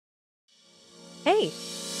Hey,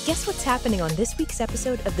 guess what's happening on this week's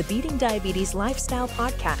episode of the Beating Diabetes Lifestyle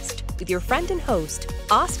Podcast with your friend and host,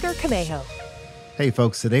 Oscar Camejo. Hey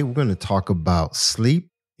folks, today we're going to talk about sleep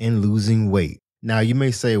and losing weight. Now you may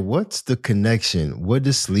say, what's the connection? What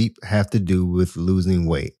does sleep have to do with losing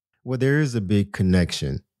weight? Well, there is a big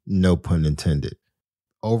connection, no pun intended.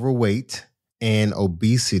 Overweight and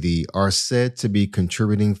obesity are said to be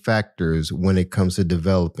contributing factors when it comes to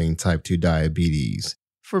developing type 2 diabetes.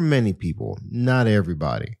 For many people, not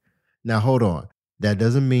everybody. Now, hold on. That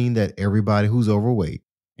doesn't mean that everybody who's overweight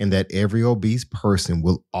and that every obese person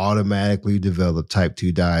will automatically develop type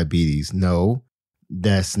 2 diabetes. No,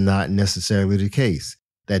 that's not necessarily the case.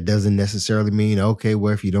 That doesn't necessarily mean, okay,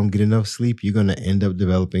 well, if you don't get enough sleep, you're going to end up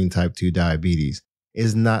developing type 2 diabetes.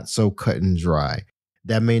 It's not so cut and dry.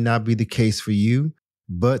 That may not be the case for you,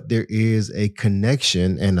 but there is a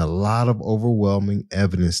connection and a lot of overwhelming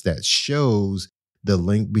evidence that shows the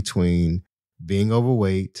link between being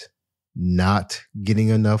overweight, not getting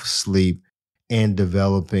enough sleep, and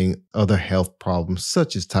developing other health problems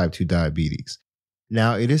such as type 2 diabetes.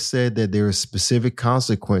 Now, it is said that there are specific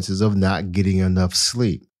consequences of not getting enough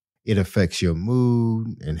sleep. It affects your mood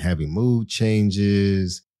and having mood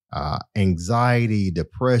changes, anxiety,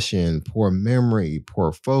 depression, poor memory,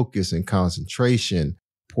 poor focus and concentration,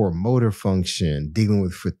 poor motor function, dealing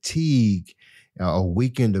with fatigue, a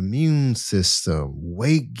weakened immune system,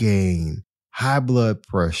 weight gain, high blood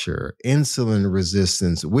pressure, insulin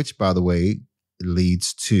resistance, which, by the way,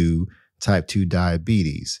 leads to type 2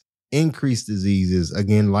 diabetes, increased diseases,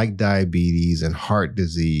 again, like diabetes and heart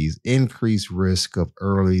disease, increased risk of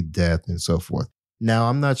early death, and so forth. Now,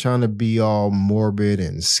 I'm not trying to be all morbid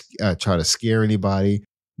and try to scare anybody,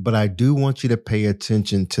 but I do want you to pay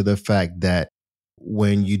attention to the fact that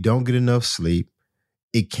when you don't get enough sleep,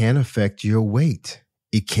 it can affect your weight.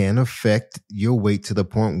 It can affect your weight to the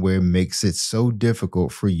point where it makes it so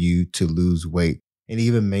difficult for you to lose weight and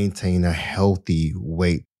even maintain a healthy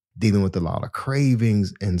weight, dealing with a lot of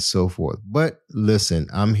cravings and so forth. But listen,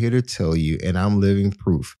 I'm here to tell you, and I'm living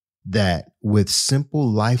proof, that with simple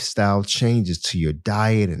lifestyle changes to your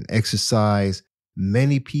diet and exercise,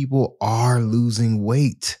 many people are losing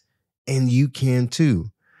weight, and you can too.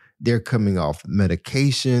 They're coming off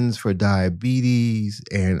medications for diabetes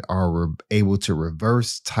and are able to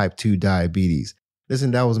reverse type 2 diabetes.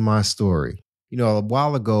 Listen, that was my story. A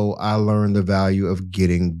while ago, I learned the value of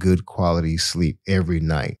getting good quality sleep every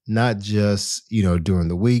night, not just, during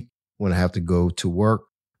the week when I have to go to work,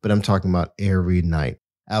 but I'm talking about every night.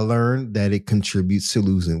 I learned that it contributes to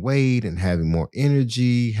losing weight and having more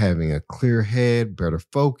energy, having a clear head, better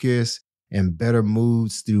focus, and better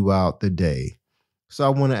moods throughout the day. So I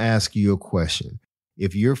want to ask you a question.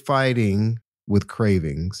 If you're fighting with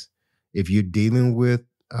cravings, if you're dealing with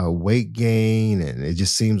weight gain and it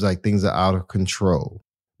just seems like things are out of control,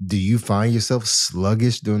 do you find yourself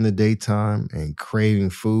sluggish during the daytime and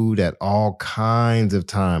craving food at all kinds of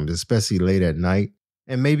times, especially late at night?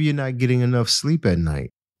 And maybe you're not getting enough sleep at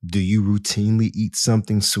night. Do you routinely eat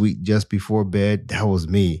something sweet just before bed? That was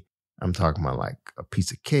me. I'm talking about like a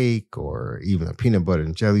piece of cake or even a peanut butter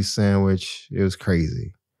and jelly sandwich. It was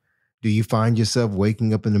crazy. Do you find yourself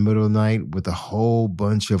waking up in the middle of the night with a whole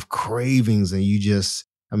bunch of cravings and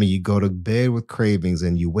you go to bed with cravings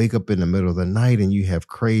and you wake up in the middle of the night and you have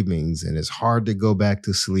cravings and it's hard to go back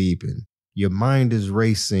to sleep and your mind is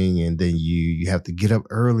racing and then you have to get up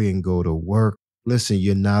early and go to work? Listen,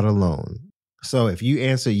 you're not alone. So if you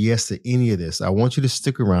answer yes to any of this, I want you to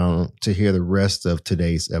stick around to hear the rest of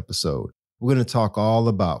today's episode. We're going to talk all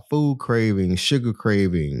about food cravings, sugar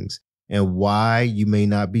cravings, and why you may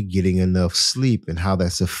not be getting enough sleep and how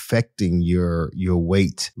that's affecting your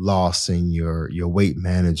weight loss and your weight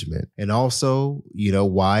management. And also,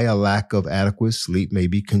 why a lack of adequate sleep may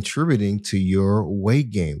be contributing to your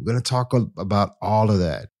weight gain. We're going to talk about all of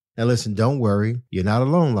that. Now listen, don't worry. You're not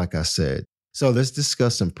alone, like I said. So let's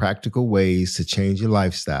discuss some practical ways to change your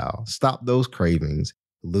lifestyle, stop those cravings,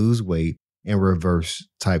 lose weight, and reverse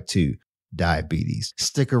type 2 diabetes.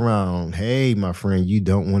 Stick around. Hey, my friend, you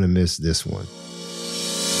don't want to miss this one.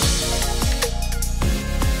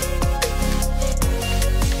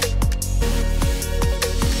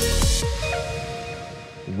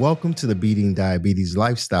 Welcome to the Beating Diabetes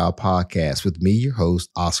Lifestyle Podcast with me, your host,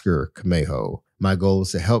 Oscar Camejo. My goal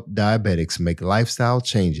is to help diabetics make lifestyle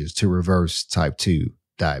changes to reverse type 2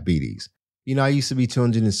 diabetes. I used to be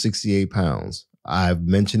 268 pounds. I've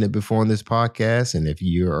mentioned it before on this podcast, and if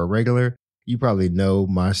you're a regular, you probably know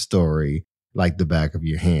my story like the back of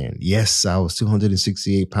your hand. Yes, I was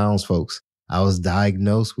 268 pounds, folks. I was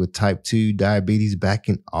diagnosed with type 2 diabetes back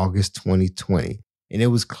in August 2020. And it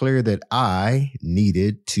was clear that I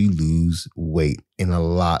needed to lose weight, and a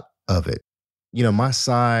lot of it. My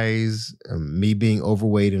size, me being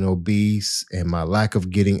overweight and obese, and my lack of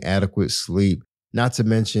getting adequate sleep, not to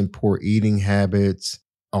mention poor eating habits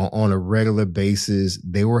on a regular basis,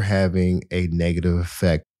 they were having a negative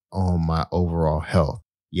effect on my overall health.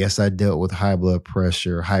 Yes, I dealt with high blood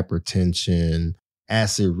pressure, hypertension,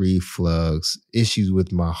 acid reflux, issues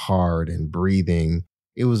with my heart and breathing.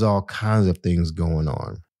 It was all kinds of things going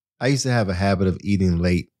on. I used to have a habit of eating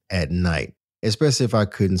late at night, especially if I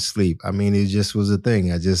couldn't sleep. I mean, it just was a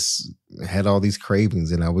thing. I just had all these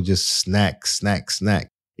cravings and I would just snack, snack, snack.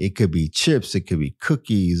 It could be chips, it could be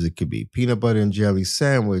cookies, it could be peanut butter and jelly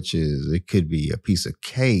sandwiches, it could be a piece of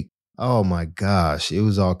cake. Oh my gosh, it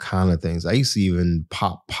was all kind of things. I used to even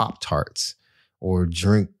pop Pop-Tarts or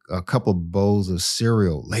drink a couple of bowls of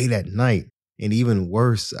cereal late at night. And even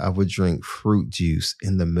worse, I would drink fruit juice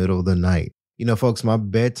in the middle of the night. Folks, my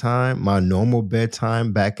normal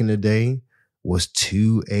bedtime back in the day was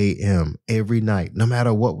 2 a.m. every night, no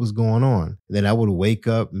matter what was going on. Then I would wake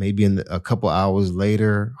up maybe a couple hours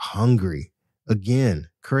later, hungry again.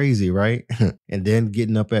 Crazy, right? And then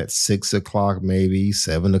getting up at 6 o'clock, maybe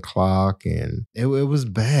 7 o'clock. And it was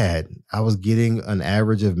bad. I was getting an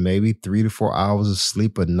average of maybe 3 to 4 hours of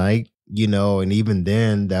sleep a night, and even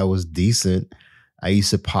then that was decent. I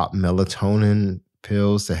used to pop melatonin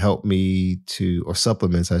pills to help me or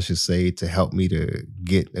supplements, I should say, to help me to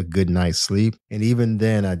get a good night's sleep. And even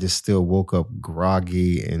then, I just still woke up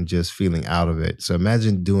groggy and just feeling out of it. So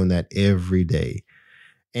imagine doing that every day.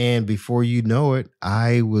 And before you know it,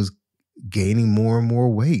 I was gaining more and more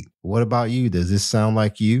weight. What about you? Does this sound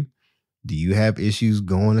like you? Do you have issues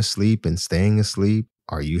going to sleep and staying asleep?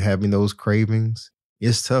 Are you having those cravings?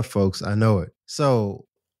 It's tough, folks. I know it. So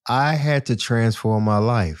I had to transform my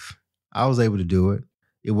life. I was able to do it.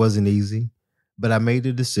 It wasn't easy, but I made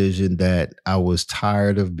the decision that I was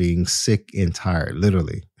tired of being sick and tired,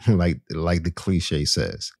 literally, like the cliche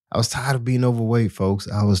says. I was tired of being overweight, folks.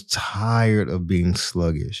 I was tired of being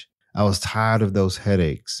sluggish. I was tired of those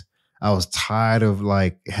headaches. I was tired of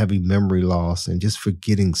having memory loss and just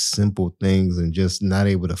forgetting simple things and just not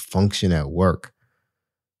able to function at work.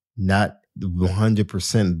 Not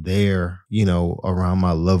 100% there, around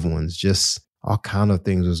my loved ones. Just all kind of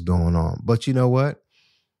things was going on. But you know what?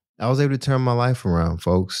 I was able to turn my life around,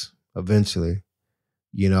 folks, eventually.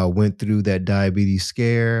 I went through that diabetes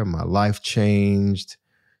scare. My life changed.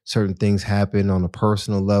 Certain things happened on a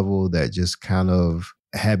personal level that just kind of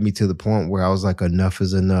had me to the point where I was like, enough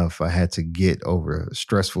is enough. I had to get over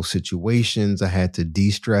stressful situations. I had to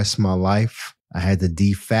de-stress my life. I had to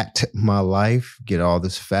de-fat my life, get all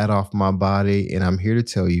this fat off my body. And I'm here to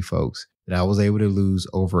tell you, folks, that I was able to lose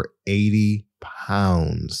over 80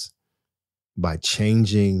 pounds by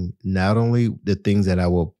changing not only the things that I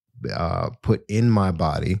will put in my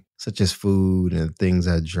body, such as food and things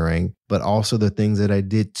I drank, but also the things that I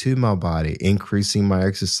did to my body, increasing my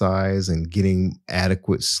exercise and getting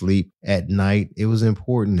adequate sleep at night. It was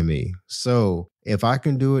important to me. So if I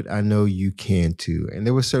can do it, I know you can too. And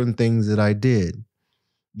there were certain things that I did.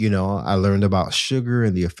 I learned about sugar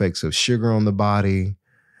and the effects of sugar on the body.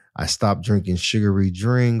 I stopped drinking sugary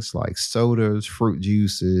drinks like sodas, fruit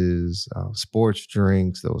juices, sports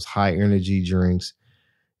drinks, those high energy drinks.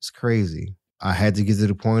 It's crazy. I had to get to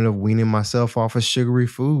the point of weaning myself off of sugary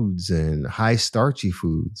foods and high starchy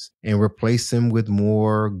foods and replace them with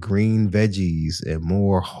more green veggies and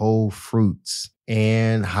more whole fruits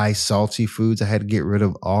and high salty foods. I had to get rid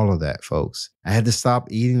of all of that, folks. I had to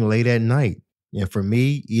stop eating late at night. And for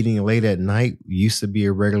me, eating late at night used to be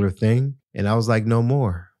a regular thing. And I was like, no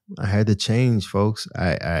more. I had to change, folks.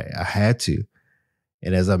 I had to.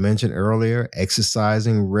 And as I mentioned earlier,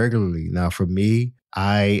 exercising regularly. Now, for me,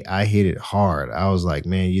 I hit it hard. I was like,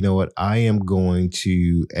 man, you know what? I am going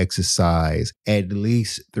to exercise at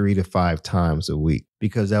least 3 to 5 times a week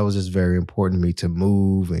because that was just very important to me to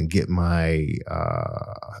move and get my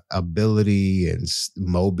ability and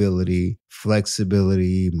mobility,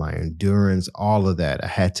 flexibility, my endurance, all of that. I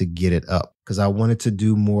had to get it up because I wanted to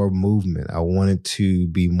do more movement. I wanted to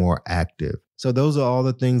be more active. So those are all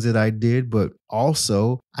the things that I did, but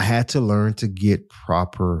also I had to learn to get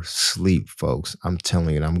proper sleep, folks. I'm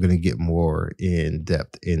telling you, I'm going to get more in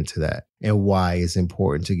depth into that and why it's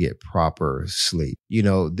important to get proper sleep.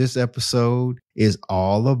 This episode is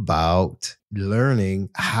all about learning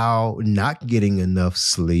how not getting enough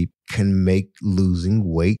sleep can make losing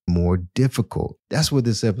weight more difficult. That's what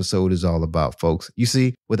this episode is all about, folks. You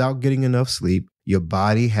see, without getting enough sleep, your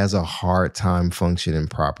body has a hard time functioning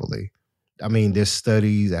properly. I mean, there's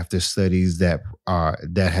studies after studies that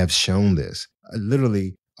have shown this.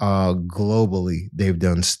 Literally, globally, they've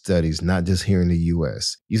done studies, not just here in the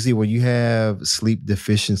US. You see, when you have sleep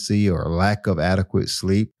deficiency or lack of adequate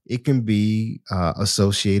sleep, it can be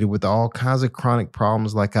associated with all kinds of chronic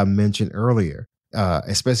problems, like I mentioned earlier,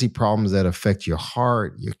 especially problems that affect your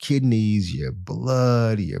heart, your kidneys, your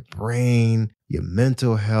blood, your brain, your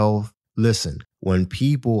mental health. Listen, when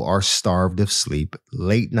people are starved of sleep,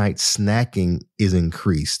 late night snacking is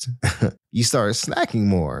increased. You start snacking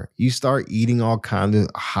more. You start eating all kinds of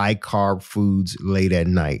high carb foods late at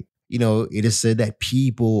night. You know, it is said that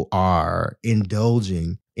people are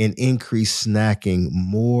indulging in increased snacking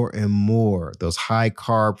more and more. Those high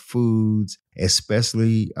carb foods,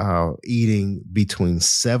 especially eating between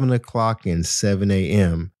 7 o'clock and 7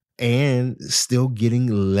 a.m. and still getting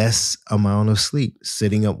less amount of sleep,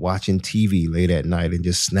 sitting up watching TV late at night and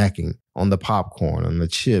just snacking on the popcorn, on the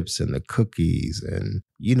chips and the cookies, and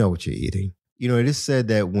you know what you're eating. You know, it is said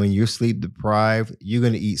that when you're sleep deprived, you're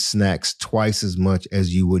going to eat snacks twice as much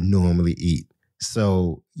as you would normally eat.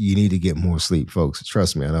 So you need to get more sleep, folks.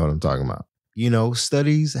 Trust me, I know what I'm talking about. You know,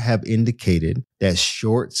 studies have indicated that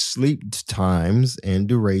short sleep times and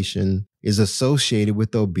duration is associated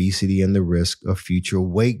with obesity and the risk of future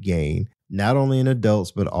weight gain, not only in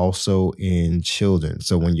adults, but also in children.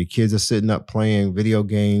 So when your kids are sitting up playing video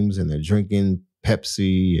games and they're drinking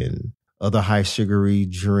Pepsi and other high sugary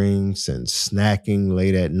drinks and snacking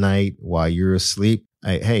late at night while you're asleep,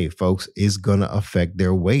 hey, folks, it's going to affect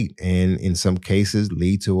their weight and in some cases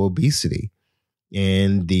lead to obesity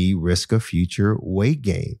and the risk of future weight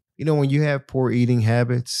gain. You know, when you have poor eating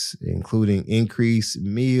habits, including increased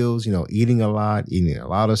meals, you know, eating a lot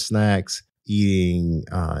of snacks, eating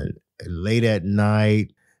late at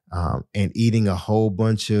night, and eating a whole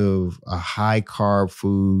bunch of high carb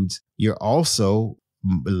foods, you're also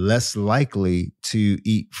less likely to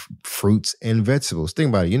eat fruits and vegetables. Think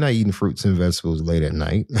about it. You're not eating fruits and vegetables late at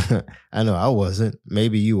night. I know I wasn't.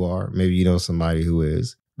 Maybe you are. Maybe you know somebody who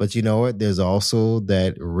is. But you know what? There's also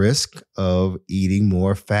that risk of eating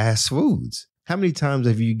more fast foods. How many times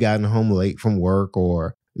have you gotten home late from work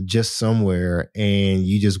or just somewhere and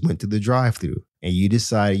you just went to the drive-thru and you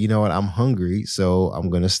decided, you know what, I'm hungry, so I'm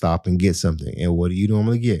going to stop and get something. And what do you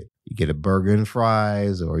normally get? You get a burger and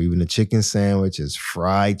fries or even a chicken sandwich, it's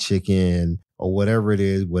fried chicken or whatever it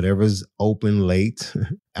is, whatever's open late,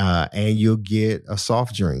 and you'll get a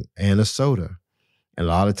soft drink and a soda. And a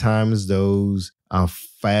lot of times those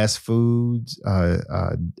fast foods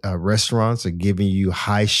restaurants are giving you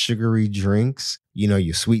high sugary drinks, you know,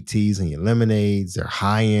 your sweet teas and your lemonades. They're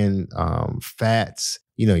high in fats,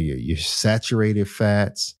 you know, your saturated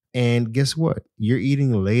fats. And guess what? You're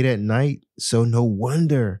eating late at night. So no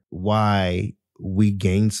wonder why we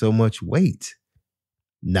gain so much weight.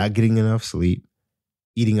 Not getting enough sleep,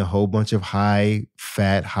 eating a whole bunch of high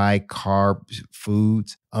fat, high carb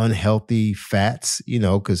foods, unhealthy fats, you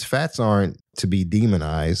know, because fats aren't to be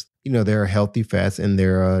demonized. You know, there are healthy fats and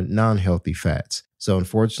there are non-healthy fats. So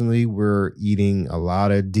unfortunately, we're eating a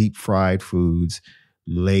lot of deep fried foods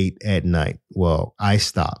late at night. Well, I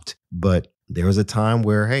stopped, but there was a time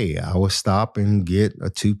where, hey, I would stop and get a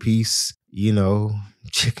 2-piece, you know,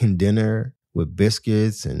 chicken dinner with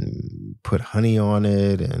biscuits and put honey on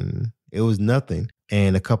it. And it was nothing.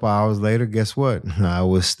 And a couple hours later, guess what? I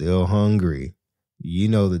was still hungry. You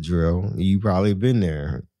know the drill. You probably been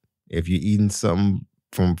there. If you're eating something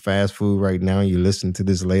from fast food right now, you're listening to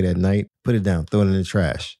this late at night, put it down, throw it in the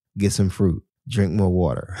trash, get some fruit, drink more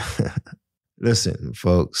water. Listen,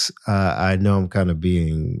 folks, I know I'm kind of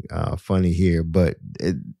being funny here, but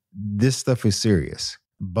this stuff is serious.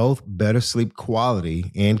 Both better sleep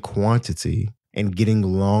quality and quantity and getting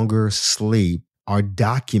longer sleep are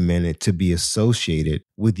documented to be associated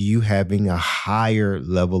with you having a higher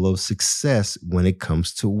level of success when it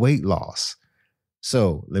comes to weight loss.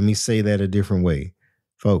 So let me say that a different way.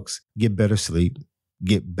 Folks, get better sleep,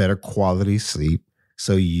 get better quality sleep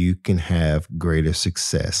so you can have greater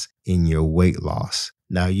success in your weight loss.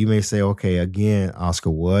 Now you may say, okay, again,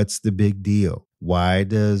 Oscar, what's the big deal? Why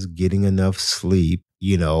does getting enough sleep,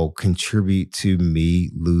 you know, contribute to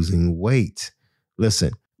me losing weight?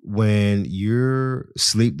 Listen, when you're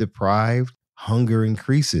sleep deprived, hunger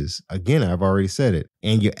increases. Again, I've already said it.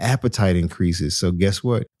 And your appetite increases. So guess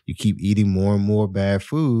what? You keep eating more and more bad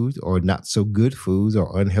foods or not so good foods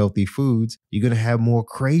or unhealthy foods, you're going to have more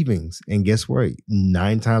cravings. And guess what?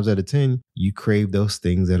 9 times out of 10, you crave those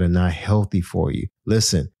things that are not healthy for you.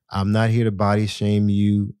 Listen, I'm not here to body shame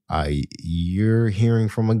you. You're hearing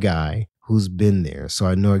from a guy who's been there. So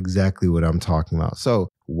I know exactly what I'm talking about. So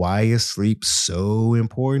why is sleep so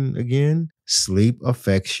important again? Sleep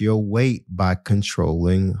affects your weight by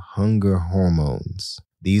controlling hunger hormones.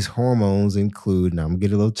 These hormones include, now I'm going to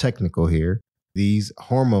get a little technical here. These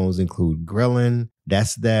hormones include ghrelin.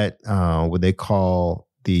 That's what they call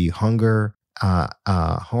the hunger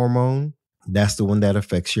hormone. That's the one that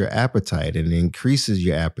affects your appetite and increases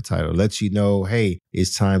your appetite or lets you know, hey,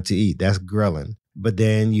 it's time to eat. That's ghrelin. But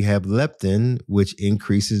then you have leptin, which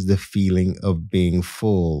increases the feeling of being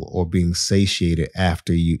full or being satiated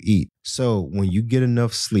after you eat. So when you get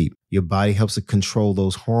enough sleep, your body helps to control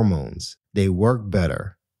those hormones. They work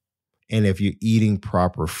better. And if you're eating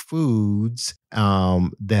proper foods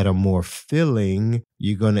that are more filling,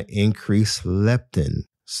 you're going to increase leptin.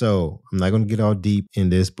 So I'm not going to get all deep in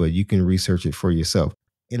this, but you can research it for yourself.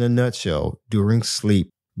 In a nutshell, during sleep,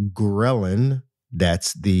 ghrelin,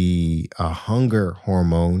 that's the hunger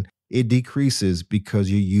hormone, it decreases because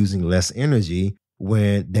you're using less energy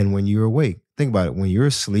than when you're awake. Think about it. When you're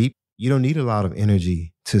asleep, you don't need a lot of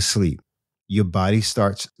energy to sleep. Your body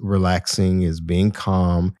starts relaxing, is being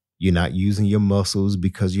calm. You're not using your muscles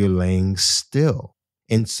because you're laying still.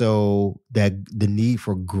 And so that the need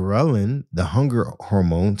for ghrelin, the hunger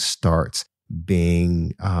hormone, starts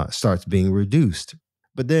being reduced.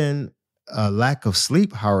 But then a lack of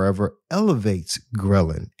sleep, however, elevates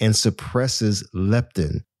ghrelin and suppresses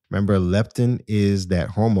leptin. Remember, leptin is that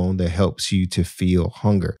hormone that helps you to feel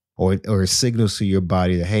hunger or signals to your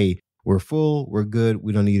body that, hey, we're full, we're good,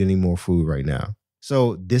 we don't need any more food right now.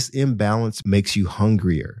 So this imbalance makes you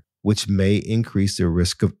hungrier, which may increase the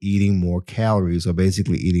risk of eating more calories or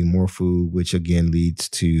basically eating more food, which again leads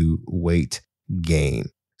to weight gain.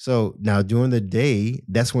 So now during the day,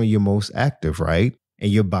 that's when you're most active, right?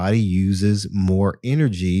 And your body uses more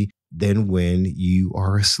energy than when you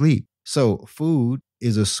are asleep. So food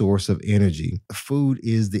is a source of energy. Food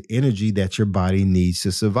is the energy that your body needs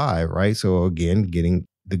to survive, right? So again, getting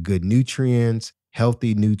the good nutrients,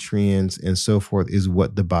 healthy nutrients, and so forth is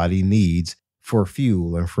what the body needs for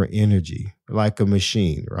fuel and for energy, like a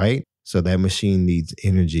machine, right? So that machine needs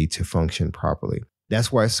energy to function properly.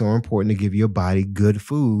 That's why it's so important to give your body good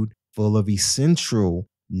food full of essential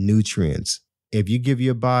nutrients. If you give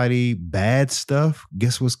your body bad stuff,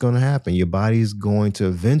 guess what's going to happen? Your body is going to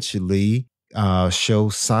eventually show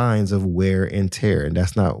signs of wear and tear, and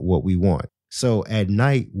that's not what we want. So at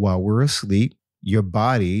night, while we're asleep, your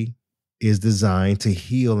body is designed to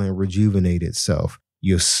heal and rejuvenate itself.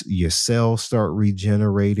 Your cells start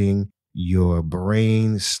regenerating. Your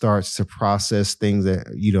brain starts to process things that,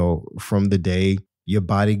 from the day. Your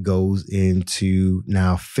body goes into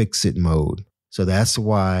now fix-it mode. So that's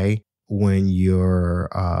why when your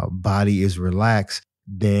body is relaxed,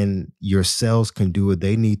 then your cells can do what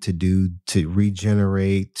they need to do to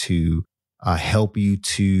regenerate, to help you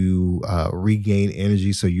to regain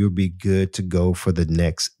energy so you'll be good to go for the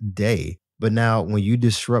next day. But now when you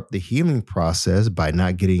disrupt the healing process by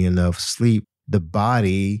not getting enough sleep, the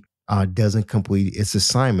body doesn't complete its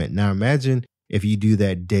assignment. Now imagine if you do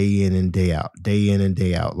that day in and day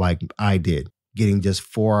out, like I did, getting just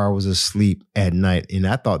 4 hours of sleep at night. And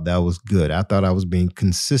I thought that was good. I thought I was being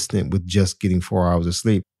consistent with just getting 4 hours of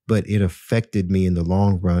sleep, but it affected me in the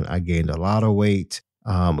long run. I gained a lot of weight,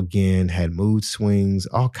 again, had mood swings,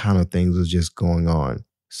 all kind of things was just going on.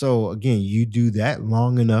 So again, you do that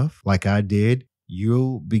long enough, like I did,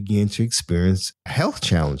 you'll begin to experience health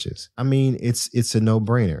challenges. I mean, it's a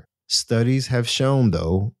no-brainer. Studies have shown,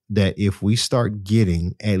 though, that if we start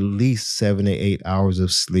getting at least 7 to 8 hours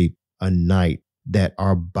of sleep a night, that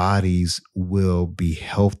our bodies will be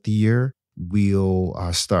healthier. We'll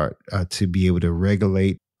start to be able to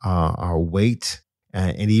regulate our weight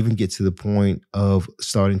and even get to the point of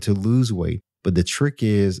starting to lose weight. But the trick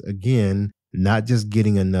is, again, not just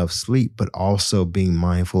getting enough sleep, but also being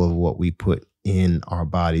mindful of what we put in our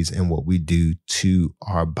bodies and what we do to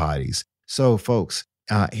our bodies. So, folks,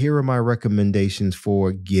 here are my recommendations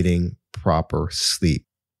for getting proper sleep.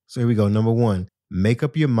 So here we go. Number one, make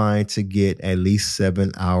up your mind to get at least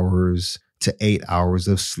 7 hours to 8 hours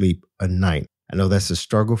of sleep a night. I know that's a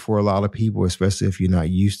struggle for a lot of people, especially if you're not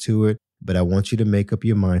used to it, but I want you to make up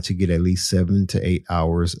your mind to get at least 7 to 8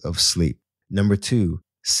 hours of sleep. Number two,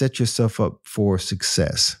 set yourself up for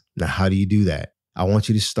success. Now, how do you do that? I want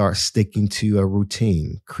you to start sticking to a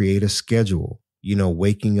routine, create a schedule,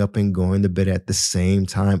 waking up and going to bed at the same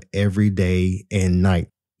time every day and night,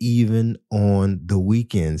 even on the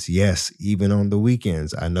weekends. Yes, even on the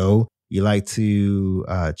weekends. I know you like to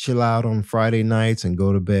chill out on Friday nights and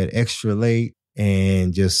go to bed extra late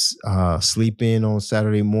and just sleep in on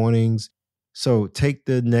Saturday mornings. So take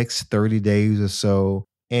the next 30 days or so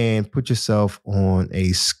and put yourself on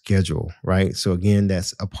a schedule, right? So again,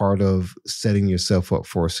 that's a part of setting yourself up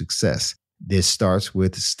for success. This starts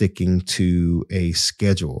with sticking to a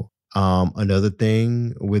schedule. Another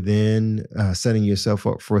thing within setting yourself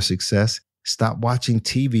up for success, stop watching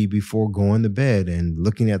TV before going to bed and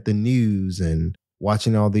looking at the news and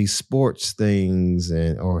watching all these sports things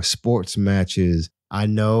and or sports matches. I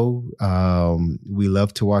know we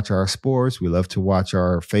love to watch our sports. We love to watch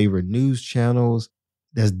our favorite news channels.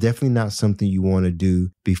 That's definitely not something you want to do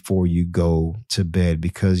before you go to bed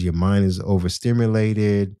because your mind is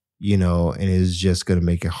overstimulated, and it's just going to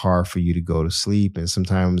make it hard for you to go to sleep. And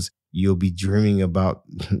sometimes you'll be dreaming about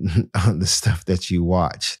the stuff that you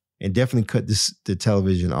watch. And definitely cut the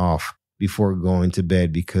television off before going to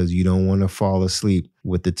bed because you don't want to fall asleep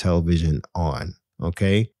with the television on.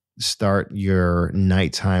 Okay. Start your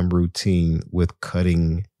nighttime routine with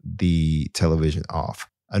cutting the television off.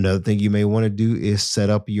 Another thing you may want to do is set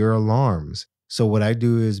up your alarms. So what I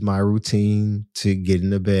do is my routine to get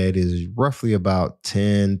into bed is roughly about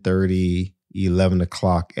 10:30, 11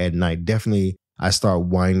 o'clock at night. Definitely I start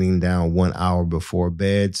winding down 1 hour before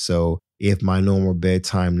bed. So if my normal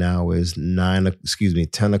bedtime now is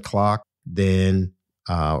 10 o'clock, then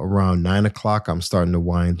around 9 o'clock, I'm starting to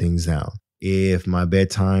wind things down. If my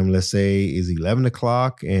bedtime, let's say, is 11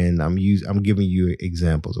 o'clock, and I'm giving you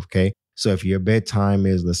examples, okay? So if your bedtime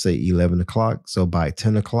is, let's say, 11 o'clock, so by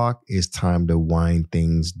 10 o'clock, it's time to wind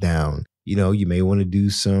things down. You may want to do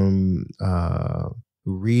some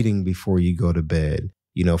reading before you go to bed.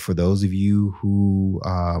 For those of you who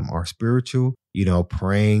are spiritual,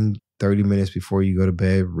 praying 30 minutes before you go to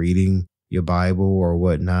bed, reading your Bible or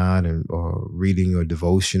whatnot, or reading a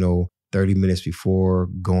devotional 30 minutes before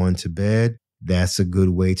going to bed. That's a good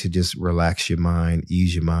way to just relax your mind,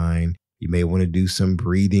 ease your mind. You may want to do some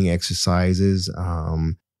breathing exercises.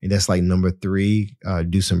 And that's like number 3,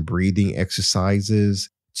 do some breathing exercises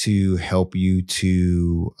to help you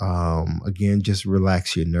to, again, just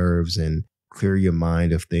relax your nerves and clear your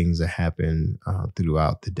mind of things that happen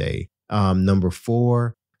throughout the day. Number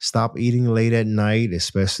 4, stop eating late at night,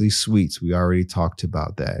 especially sweets. We already talked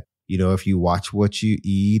about that. If you watch what you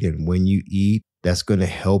eat and when you eat, that's going to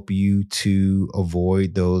help you to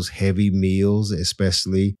avoid those heavy meals,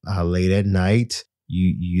 especially late at night.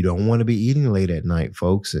 You don't want to be eating late at night,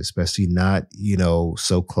 folks, especially not,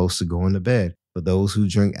 so close to going to bed. For those who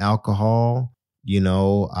drink alcohol,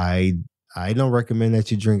 I don't recommend that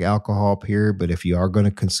you drink alcohol, period. But if you are going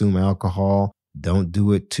to consume alcohol, don't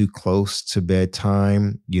do it too close to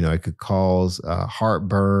bedtime. It could cause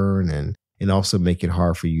heartburn and also make it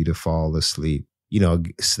hard for you to fall asleep.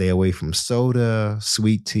 Stay away from soda,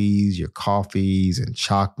 sweet teas, your coffees, and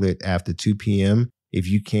chocolate after 2 p.m. if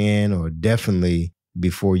you can, or definitely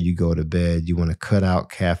before you go to bed. You want to cut out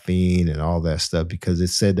caffeine and all that stuff because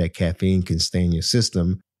it's said that caffeine can stay in your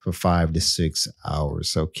system for 5 to 6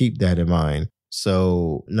 hours. So keep that in mind.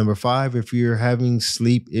 So number 5, if you're having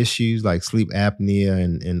sleep issues like sleep apnea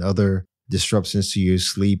and other disruptions to your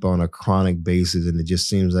sleep on a chronic basis, and it just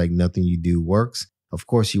seems like nothing you do works, of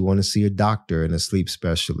course, you want to see a doctor and a sleep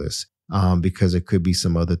specialist because there could be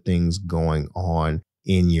some other things going on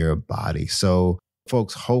in your body. So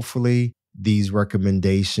folks, hopefully these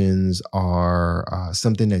recommendations are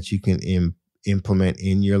something that you can implement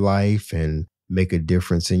in your life and make a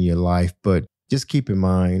difference in your life. But just keep in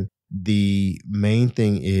mind, the main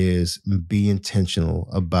thing is be intentional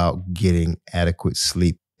about getting adequate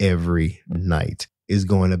sleep every night. It's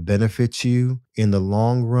going to benefit you in the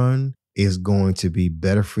long run. Is going to be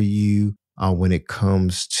better for you when it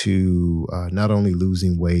comes to not only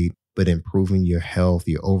losing weight, but improving your health,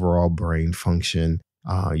 your overall brain function,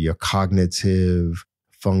 your cognitive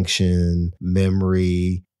function,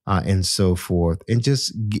 memory, and so forth, and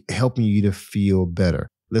just helping you to feel better.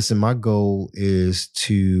 Listen, my goal is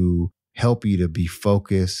to help you to be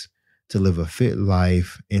focused, to live a fit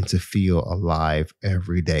life, and to feel alive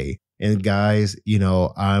every day. And guys,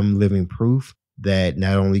 I'm living proof that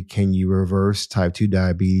not only can you reverse type 2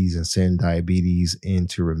 diabetes and send diabetes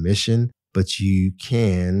into remission, but you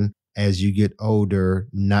can, as you get older,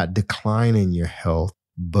 not decline in your health,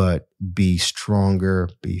 but be stronger,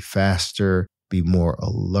 be faster, be more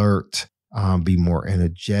alert, be more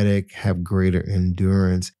energetic, have greater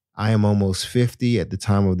endurance. I am almost 50 at the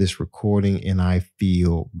time of this recording, and I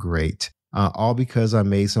feel great. All because I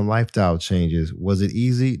made some lifestyle changes. Was it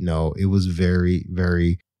easy? No, it was very,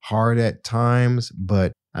 very hard at times,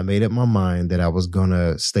 but I made up my mind that I was going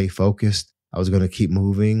to stay focused. I was going to keep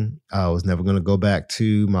moving. I was never going to go back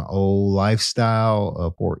to my old lifestyle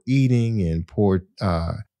of poor eating and poor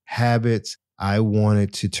habits. I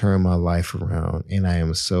wanted to turn my life around, and I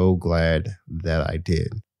am so glad that I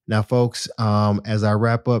did. Now, folks, as I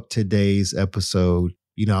wrap up today's episode,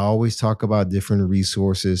 I always talk about different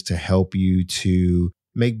resources to help you to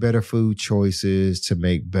make better food choices, to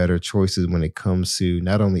make better choices when it comes to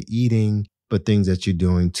not only eating, but things that you're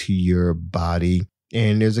doing to your body.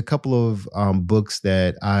 And there's a couple of books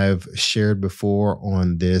that I've shared before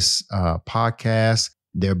on this podcast.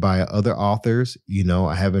 They're by other authors.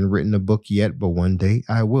 I haven't written a book yet, but one day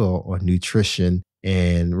I will, on nutrition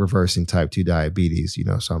and reversing type 2 diabetes.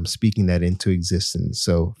 So I'm speaking that into existence.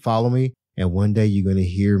 So follow me, and one day you're going to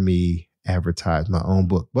hear me advertise my own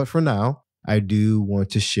book. But for now, I do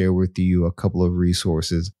want to share with you a couple of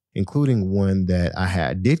resources, including one that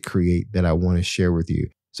I did create that I want to share with you.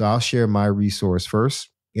 So I'll share my resource first.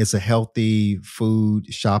 It's a healthy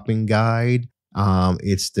food shopping guide.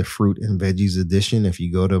 It's the fruit and veggies edition. If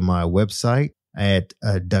you go to my website at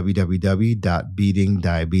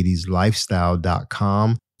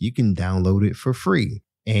www.beatingdiabetieslifestyle.com, you can download it for free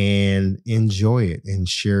and enjoy it and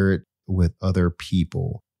share it with other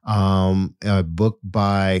people. A book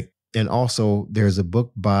by, and also there's a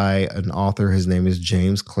book by an author. His name is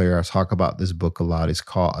James Clear. I talk about this book a lot. It's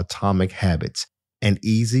called Atomic Habits: An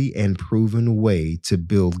Easy and Proven Way to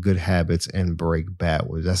Build Good Habits and Break Bad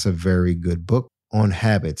Ones. That's a very good book on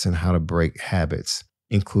habits and how to break habits,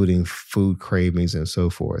 including food cravings and so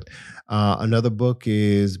forth. Another book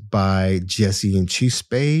is by Jessie and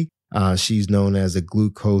Chispe. She's known as a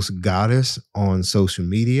glucose goddess on social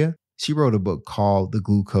media. She wrote a book called The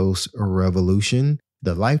Glucose Revolution: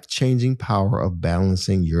 The Life-Changing Power of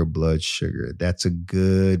Balancing Your Blood Sugar. That's a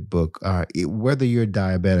good book. Whether you're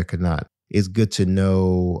diabetic or not, it's good to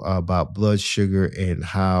know about blood sugar and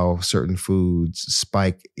how certain foods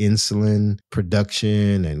spike insulin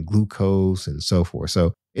production and glucose and so forth.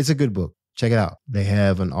 So it's a good book. Check it out. They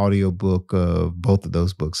have an audio book of both of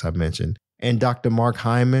those books I mentioned. And Dr. Mark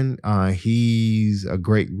Hyman, he's a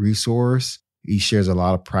great resource. He shares a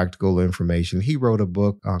lot of practical information. He wrote a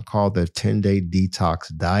book called The 10-Day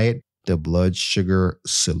Detox Diet: The Blood Sugar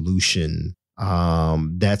Solution.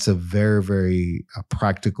 That's a very, very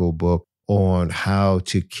practical book on how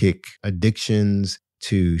to kick addictions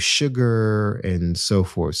to sugar and so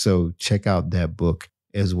forth. So check out that book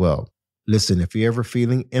as well. Listen, if you're ever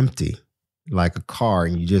feeling empty, like a car,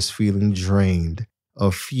 and you're just feeling drained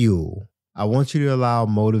of fuel, I want you to allow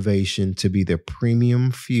motivation to be the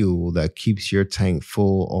premium fuel that keeps your tank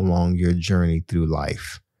full along your journey through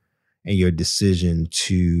life and your decision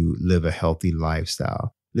to live a healthy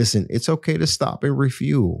lifestyle. Listen, it's okay to stop and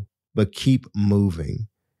refuel, but keep moving.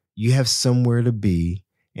 You have somewhere to be,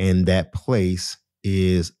 and that place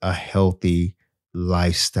is a healthy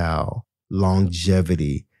lifestyle,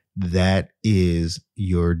 longevity. That is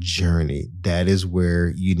your journey. That is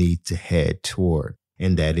where you need to head toward.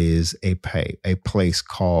 And that is a place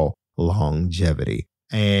called longevity.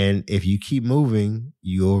 And if you keep moving,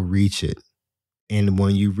 you'll reach it. And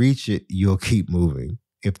when you reach it, you'll keep moving,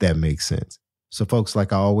 if that makes sense. So folks,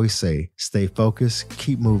 like I always say, stay focused,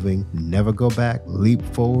 keep moving, never go back, leap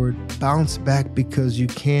forward, bounce back because you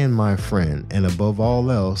can, my friend. And above all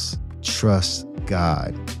else, trust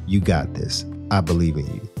God. You got this. I believe in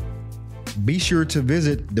you. Be sure to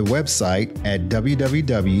visit the website at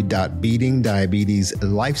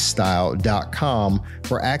www.beatingdiabetieslifestyle.com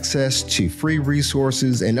for access to free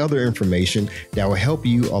resources and other information that will help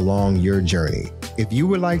you along your journey. If you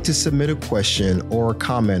would like to submit a question or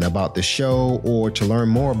comment about the show, or to learn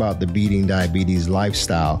more about the Beating Diabetes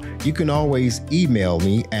Lifestyle, you can always email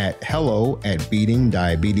me at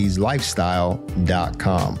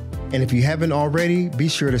hello@beatingdiabetieslifestyle.com. And if you haven't already, be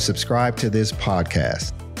sure to subscribe to this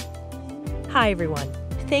podcast. Hi, everyone.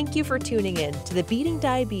 Thank you for tuning in to the Beating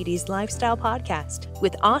Diabetes Lifestyle Podcast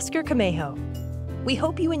with Oscar Camejo. We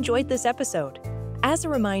hope you enjoyed this episode. As a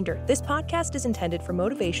reminder, this podcast is intended for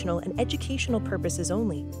motivational and educational purposes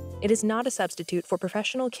only. It is not a substitute for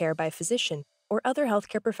professional care by a physician or other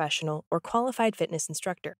healthcare professional or qualified fitness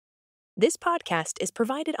instructor. This podcast is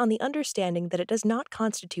provided on the understanding that it does not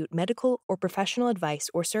constitute medical or professional advice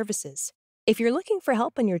or services. If you're looking for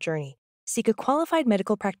help on your journey, seek a qualified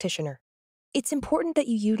medical practitioner. It's important that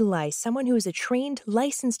you utilize someone who is a trained,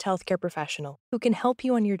 licensed healthcare professional who can help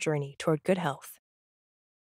you on your journey toward good health.